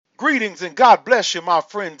Greetings and God bless you, my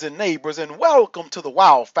friends and neighbors, and welcome to the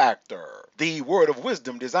Wow Factor, the word of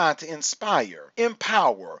wisdom designed to inspire,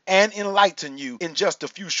 empower, and enlighten you in just a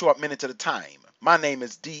few short minutes at a time. My name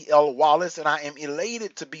is D.L. Wallace, and I am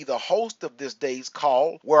elated to be the host of this day's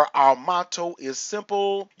call, where our motto is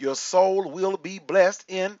simple: your soul will be blessed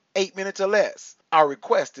in 8 minutes or less. Our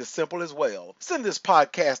request is simple as well. Send this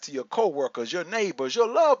podcast to your coworkers, your neighbors, your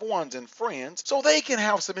loved ones, and friends so they can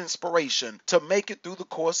have some inspiration to make it through the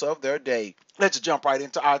course of their day. Let's jump right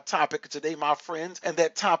into our topic today, my friends, and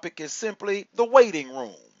that topic is simply the waiting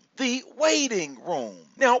room. The waiting room.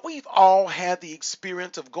 Now, we've all had the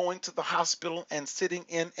experience of going to the hospital and sitting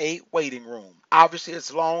in a waiting room. Obviously,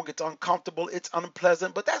 it's long, it's uncomfortable, it's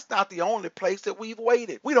unpleasant, but that's not the only place that we've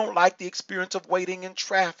waited. We don't like the experience of waiting in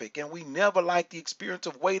traffic, and we never like the experience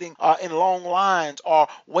of waiting in long lines or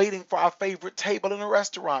waiting for our favorite table in a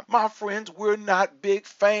restaurant. My friends, we're not big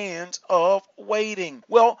fans of waiting.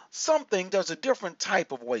 Well, there's a different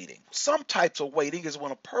type of waiting. Some types of waiting is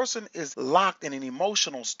when a person is locked in an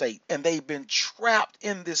emotional state and they've been trapped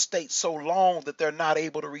in this state so long that they're not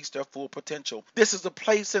able to reach their full potential. This is a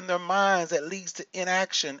place in their minds that leads to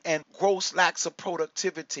inaction and gross lacks of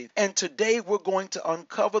productivity. And today we're going to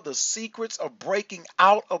uncover the secrets of breaking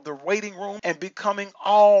out of the waiting room and becoming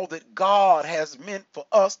all that God has meant for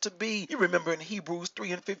us to be. You remember in Hebrews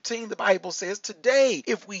 3:15, the Bible says, today,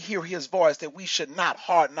 if we hear his voice, that we should not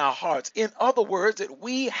harden our hearts. In other words, that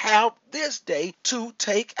we have this day to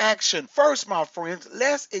take action. First, my friends,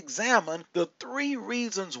 let's examine the 3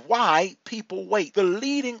 reasons why people wait. The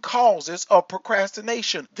leading causes of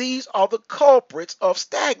procrastination. These are the culprits of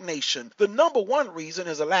stagnation. The number 1 reason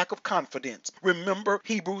is a lack of confidence. Remember,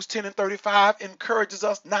 Hebrews 10:35 encourages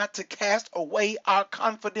us not to cast away our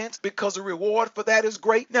confidence because the reward for that is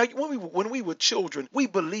great. Now, when we were children, we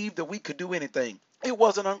believed that we could do anything. It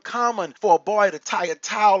wasn't uncommon for a boy to tie a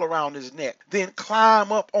towel around his neck, then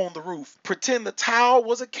climb up on the roof, pretend the towel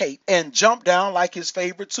was a cape, and jump down like his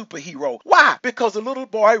favorite superhero. Why? Because the little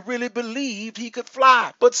boy really believed he could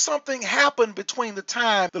fly. But something happened between the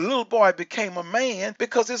time the little boy became a man,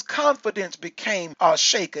 because his confidence became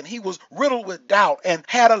shaken. He was riddled with doubt and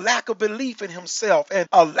had a lack of belief in himself and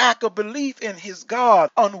a lack of belief in his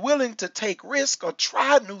God, unwilling to take risks or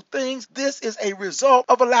try new things. This is a result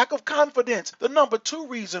of a lack of confidence. The number 2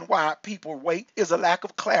 reason why people wait is a lack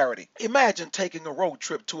of clarity. Imagine taking a road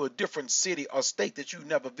trip to a different city or state that you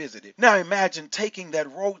never visited. Now imagine taking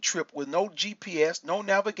that road trip with no GPS, no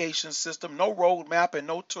navigation system, no road map, and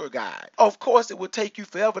no tour guide. Of course, it would take you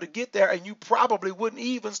forever to get there, and you probably wouldn't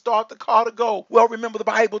even start the car to go. Well, remember, the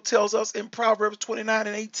Bible tells us in Proverbs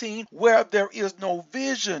 29:18, where there is no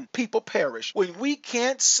vision, people perish. When we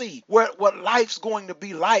can't see what life's going to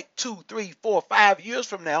be like 2, 3, 4, 5 years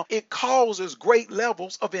from now, it causes great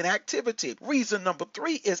levels of inactivity. Reason number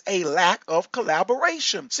 3 is a lack of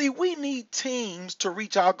collaboration. See, we need teams to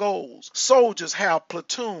reach our goals. Soldiers have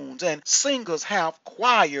platoons, and singers have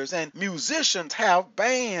choirs, and musicians have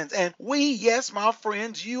bands, and we, yes, my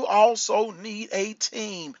friends, you also need a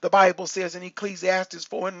team. The Bible says in Ecclesiastes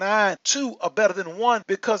 4:9, 2 are better than 1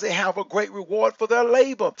 because they have a great reward for their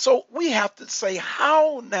labor. So we have to say,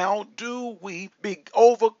 how now do we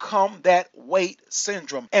overcome that wait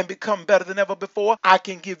syndrome and become better than ever before? I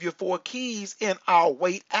can give you 4 keys in our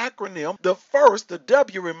WAIT acronym. The first, the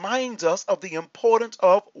W, reminds us of the importance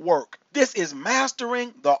of work. This is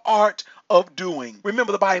mastering the art of doing.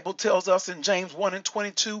 Remember, the Bible tells us in James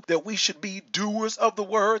 1:22 that we should be doers of the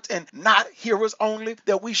words and not hearers only,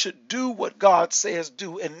 that we should do what God says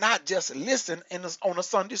do and not just listen on a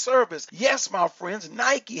Sunday service. Yes, my friends,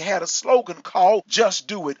 Nike had a slogan called Just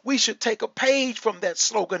Do It. We should take a page from that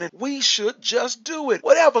slogan and we should just do it.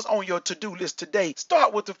 Whatever's on your to-do list today,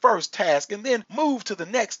 start with the first task and then move to the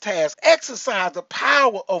next task. Exercise the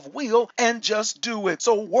power of will and just do it.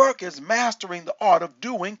 So work is mastering the art of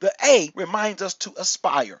doing. The A reminds us to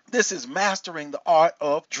aspire. This is mastering the art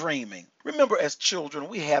of dreaming. Remember, as children,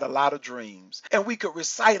 we had a lot of dreams, and we could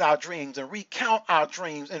recite our dreams and recount our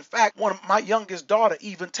dreams. In fact, my youngest daughter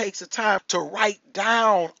even takes the time to write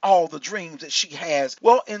down all the dreams that she has.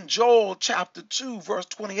 Well, in Joel chapter 2, verse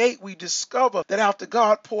 28, we discover that after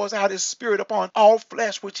God pours out his spirit upon all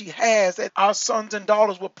flesh, which he has, that our sons and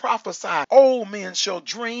daughters will prophesy. Old men shall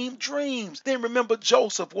dream dreams. Then remember,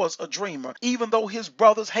 Joseph was a dreamer. Even though his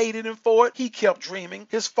brothers hated him for it, he kept dreaming.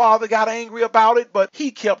 His father got angry about it, but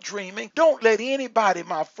he kept dreaming. Don't let anybody,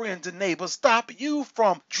 my friends and neighbors, stop you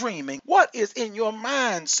from dreaming. What is in your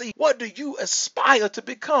mind? See, what do you aspire to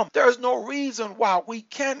become? There's no reason why we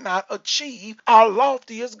cannot achieve our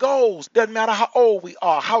loftiest goals. Doesn't matter how old we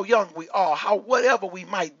are, how young we are, how whatever we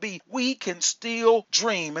might be, we can still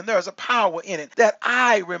dream. And there's a power in it. That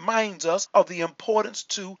I reminds us of the importance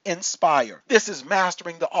to inspire. This is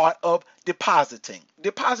mastering the art of depositing.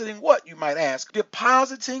 Depositing what, you might ask?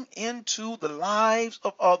 Depositing into the lives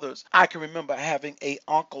of others. I can remember having an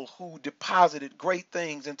uncle who deposited great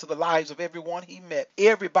things into the lives of everyone he met.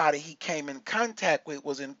 Everybody he came in contact with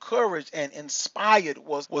was encouraged and inspired,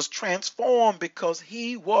 was transformed because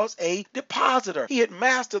he was a depositor. He had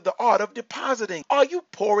mastered the art of depositing. Are you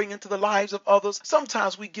pouring into the lives of others?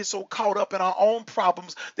 Sometimes we get so caught up in our own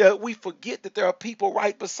problems that we forget that there are people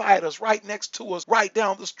right beside us, right next to us, right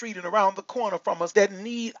down the street and around the corner from us that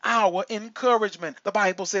need our encouragement. The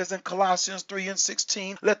Bible says in Colossians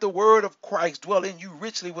 3:16, let the word of Christ dwell in you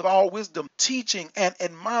richly with all wisdom, teaching and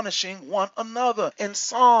admonishing one another in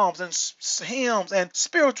psalms and hymns and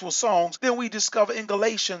spiritual songs. Then we discover in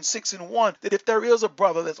Galatians 6:1 that if there is a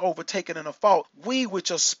brother that's overtaken in a fault, we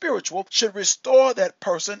which are spiritual should restore that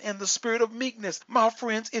person in the spirit of meekness. My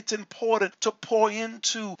friends, it's important to pour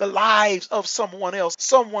into the lives of someone else.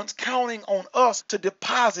 Someone's counting on us to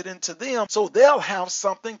deposit into them so they'll have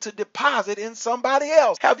something to deposit in somebody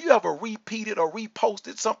else. Have you ever repeated or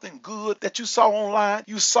reposted something good that you saw online?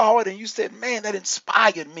 You saw it and you said, man, that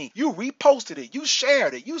inspired me. You reposted it, you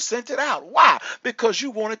shared it, you sent it out. Why? Because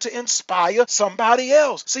you wanted to inspire somebody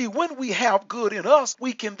else. See, when we have good in us,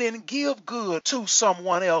 we can then give good to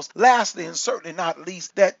someone else. Lastly, and certainly not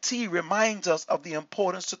least, that T reminds us of the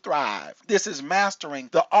importance to thrive. This is mastering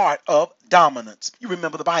the art of dominance. You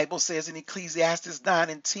remember the Bible says in Ecclesiastes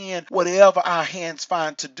 9:10, whatever our hands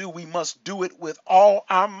find to do, we must do it with all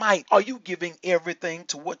our might. Are you giving everything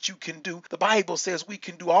to what you can do? The Bible says we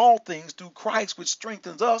can do all things through Christ, which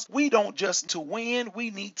strengthens us. We don't just to win,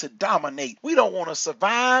 we need to dominate. We don't want to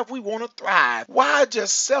survive, we want to thrive. Why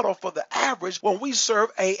just settle for the average when we serve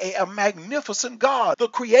a magnificent God, the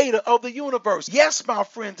creator of the universe? Yes, my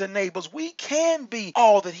friends and neighbors, we can be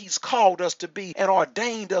all that he's called us to be and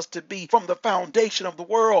ordained us to be from the foundation of the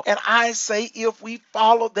world. And I say, if we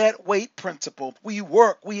follow that weight principle, we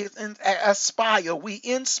work, we aspire, we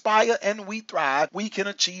inspire, and we thrive, we can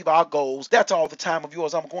achieve our goals. That's all the time of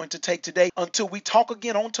yours I'm going to take today. Until we talk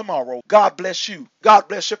again on tomorrow, God bless you, God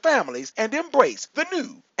bless your families, and embrace the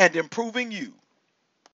new and improving you.